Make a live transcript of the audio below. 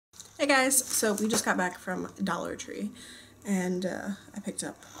Hey guys, so we just got back from Dollar Tree and I picked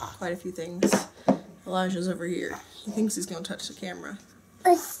up quite a few things. Elijah's over here. He thinks he's going to touch the camera.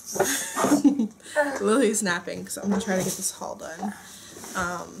 Lily's napping, so I'm going to try to get this haul done.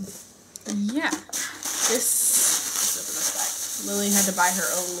 Yeah, let's open this bag. Lily had to buy her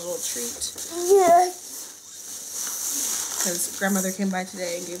own little treat. Yeah. Because grandmother came by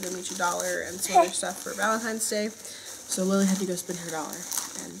today and gave them each $1 and some other stuff for Valentine's Day. So Lily had to go spend her $1.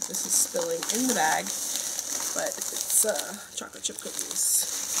 And this is spilling in the bag, but it's chocolate chip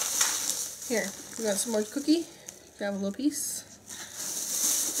cookies. Here, we got some more cookie. Grab a little piece.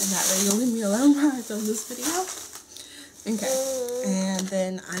 And that way you'll leave me alone while I film this video. Okay, and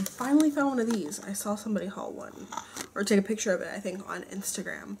then I finally found one of these. I saw somebody haul one, or take a picture of it, I think, on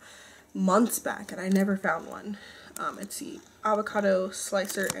Instagram months back, and I never found one. It's the avocado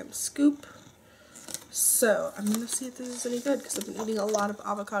slicer and scoop. So I'm gonna see if this is any good because I've been eating a lot of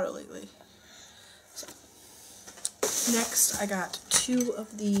avocado lately. So next I got 2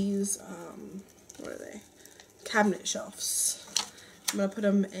 of these, what are they? Cabinet shelves. I'm gonna put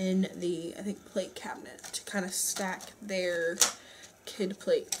them in the, I think, plate cabinet to kind of stack their kid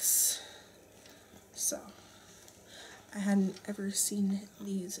plates. So I hadn't ever seen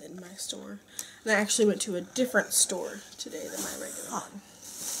these in my store. And I actually went to a different store today than my regular one.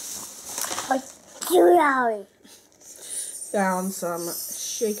 Found some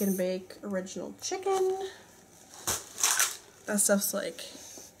shake and bake original chicken. That stuff's like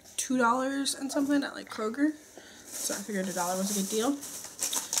 $2 and something at like Kroger. So I figured $1 was a good deal.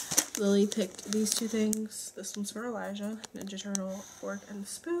 Lily picked these 2 things. This one's for Elijah, Ninja Turtle fork and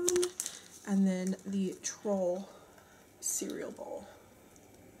spoon. And then the Troll cereal bowl.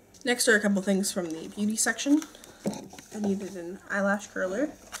 Next are a couple things from the beauty section. I needed an eyelash curler.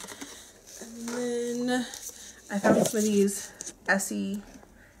 And then I found some of these Essie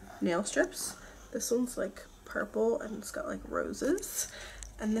nail strips. This one's like purple and it's got like roses.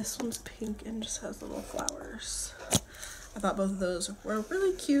 And this one's pink and just has little flowers. I thought both of those were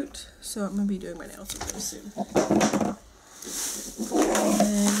really cute, so I'm going to be doing my nails with those soon. And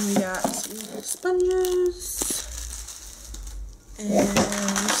then we got some sponges. And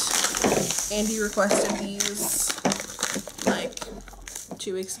Andy requested these like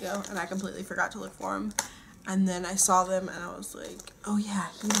 2 weeks ago, and I completely forgot to look for them. And then I saw them, and I was like, oh yeah,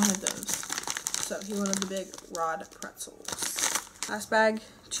 he wanted those. So he wanted the big rod pretzels. Last bag,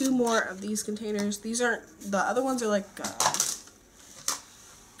 2 more of these containers. These aren't, the other ones are like, the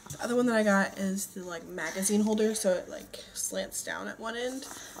other one that I got is the like magazine holder, so it like slants down at one end.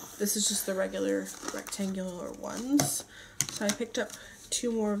 This is just the regular rectangular ones. So I picked up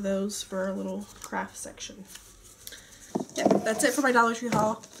 2 more of those for our little craft section. Yeah, that's it for my Dollar Tree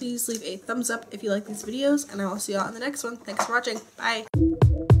haul. Please leave a thumbs up if you like these videos, and I will see y'all in the next one. Thanks for watching. Bye!